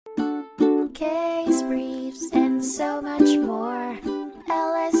case briefs, and so much more.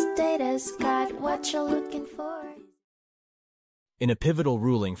 LSData's got what you're looking for. In a pivotal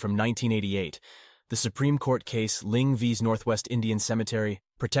ruling from 1988, the Supreme Court case Lyng vs. Northwest Indian Cemetery,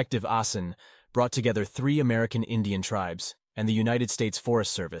 Protective ASIN, brought together 3 American Indian tribes and the United States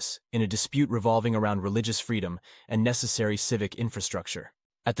Forest Service in a dispute revolving around religious freedom and necessary civic infrastructure.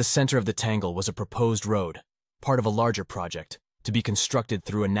 At the center of the tangle was a proposed road, part of a larger project, to be constructed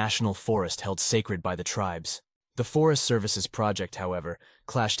through a national forest held sacred by the tribes. The Forest Service's project, however,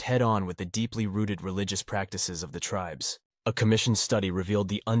 clashed head-on with the deeply rooted religious practices of the tribes. A commissioned study revealed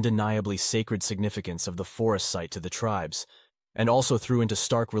the undeniably sacred significance of the forest site to the tribes, and also threw into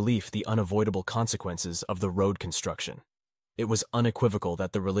stark relief the unavoidable consequences of the road construction. It was unequivocal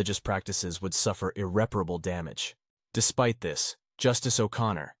that the religious practices would suffer irreparable damage. Despite this, Justice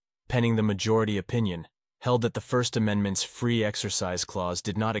O'Connor, penning the majority opinion, held that the First Amendment's free exercise clause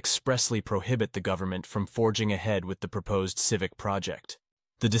did not expressly prohibit the government from forging ahead with the proposed civic project.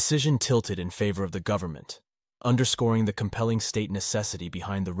 The decision tilted in favor of the government, underscoring the compelling state necessity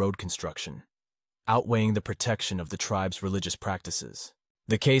behind the road construction, outweighing the protection of the tribe's religious practices.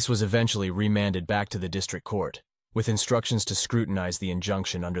 The case was eventually remanded back to the district court, with instructions to scrutinize the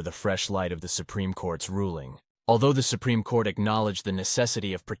injunction under the fresh light of the Supreme Court's ruling. Although the Supreme Court acknowledged the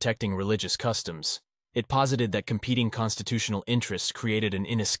necessity of protecting religious customs, it posited that competing constitutional interests created an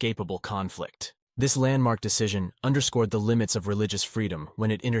inescapable conflict. This landmark decision underscored the limits of religious freedom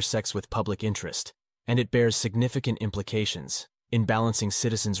when it intersects with public interest, and it bears significant implications in balancing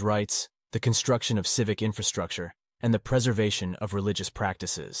citizens' rights, the construction of civic infrastructure, and the preservation of religious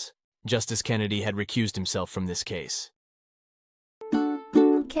practices. Justice Kennedy had recused himself from this case.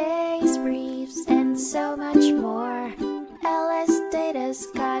 Case briefs, and so much more. LSData's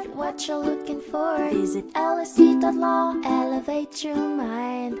got what you're looking for. Visit lsd.law, elevate your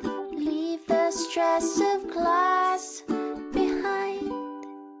mind, leave the stress of class.